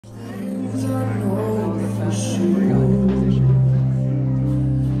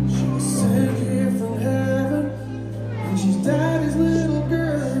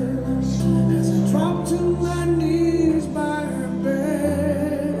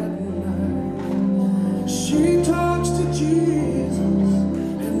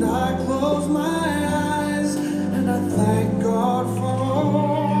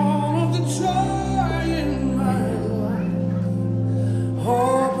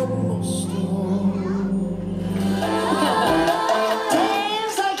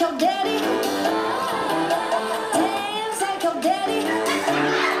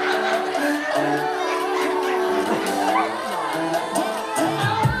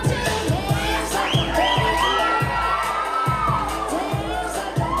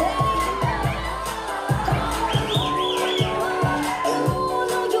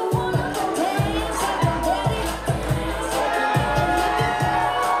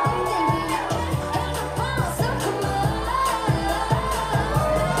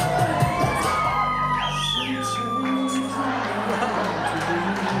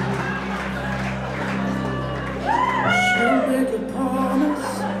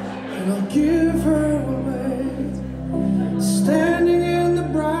Give her away, standing in the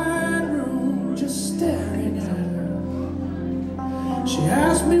bride room, just staring at her. She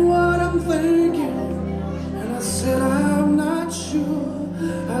asked me what I'm thinking, and I said I'm not sure.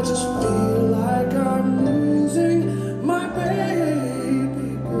 I just feel like I'm losing my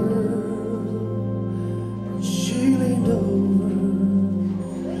baby girl. And she leaned over,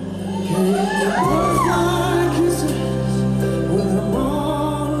 gave me butterfly kisses with her mom.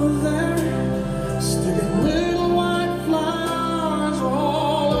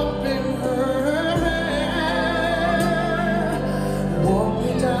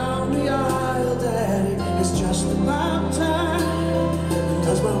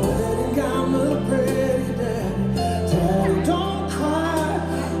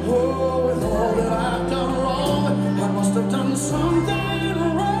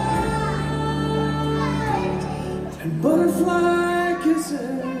 Something right, and butterfly kisses.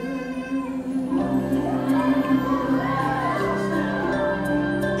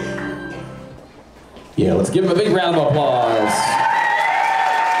 Yeah, let's give him a big round of applause.